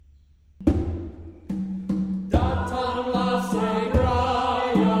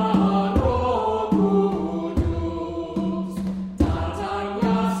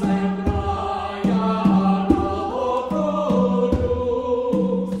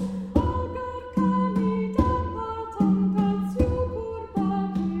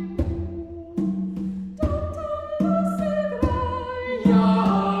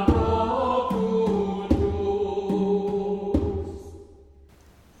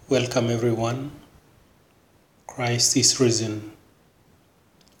Welcome everyone. Christ is risen.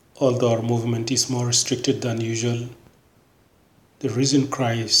 Although our movement is more restricted than usual, the risen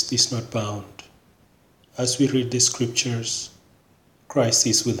Christ is not bound. As we read the scriptures, Christ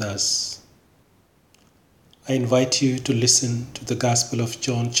is with us. I invite you to listen to the Gospel of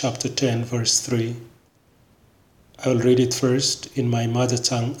John chapter 10 verse 3. I will read it first in my mother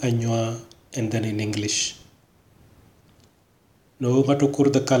tongue Anywa and then in English. No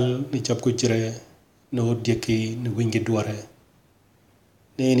matukur dakal ni chapkujre, no dieki ni wingi duare.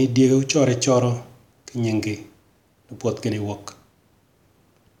 Ne ni diego chore choro kinyingi, no pot geni wok.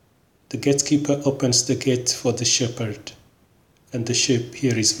 The gatekeeper opens the gate for the shepherd, and the sheep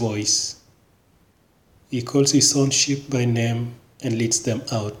hear his voice. He calls his own sheep by name and leads them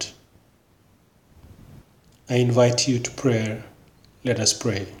out. I invite you to prayer. Let us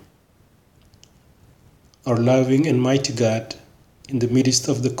pray. Our loving and mighty God, in the midst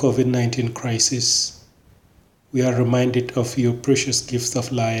of the COVID-19 crisis, we are reminded of your precious gifts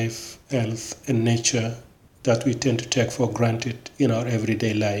of life, health, and nature that we tend to take for granted in our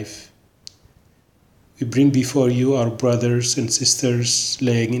everyday life. We bring before you our brothers and sisters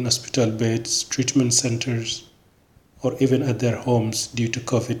laying in hospital beds, treatment centers, or even at their homes due to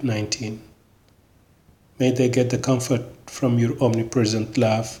COVID-19. May they get the comfort from your omnipresent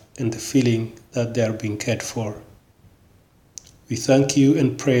love and the feeling that they are being cared for. We thank you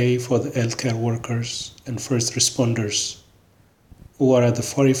and pray for the healthcare workers and first responders who are at the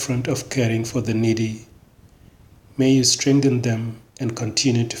forefront of caring for the needy. May you strengthen them and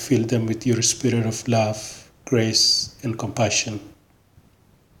continue to fill them with your spirit of love, grace, and compassion.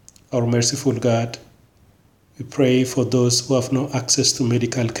 Our merciful God, we pray for those who have no access to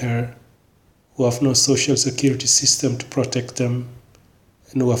medical care, who have no social security system to protect them,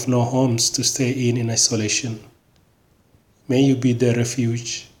 and who have no homes to stay in isolation. May you be their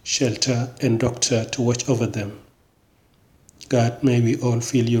refuge, shelter, and doctor to watch over them. God, may we all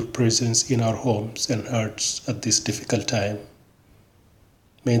feel your presence in our homes and hearts at this difficult time.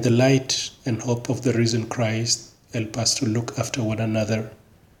 May the light and hope of the risen Christ help us to look after one another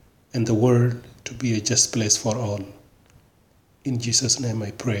and the world to be a just place for all. In Jesus' name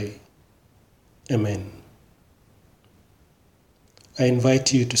I pray. Amen. I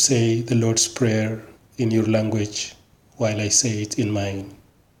invite you to say the Lord's Prayer in your language while I say it in mine.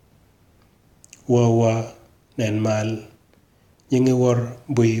 Wawa nen mal nyingi war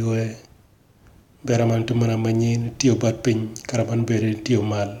buiwe beraman tumana manyin tiyo bat pin karaman beri tiyo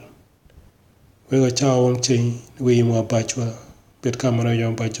mal. Wego chawa wong ching wii mwa bachwa bet kamana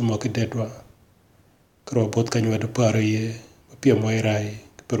yon bachu moki dedwa. Karo bot kanywa do paro ye pia moy rai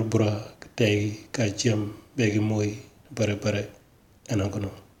perbura kategi ka jam begi moy bare anangono.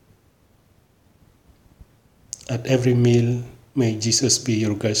 At every meal, may Jesus be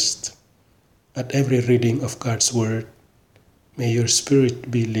your guest. At every reading of God's word, may your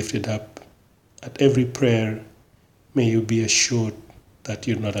spirit be lifted up. At every prayer, may you be assured that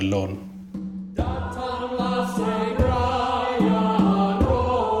you're not alone.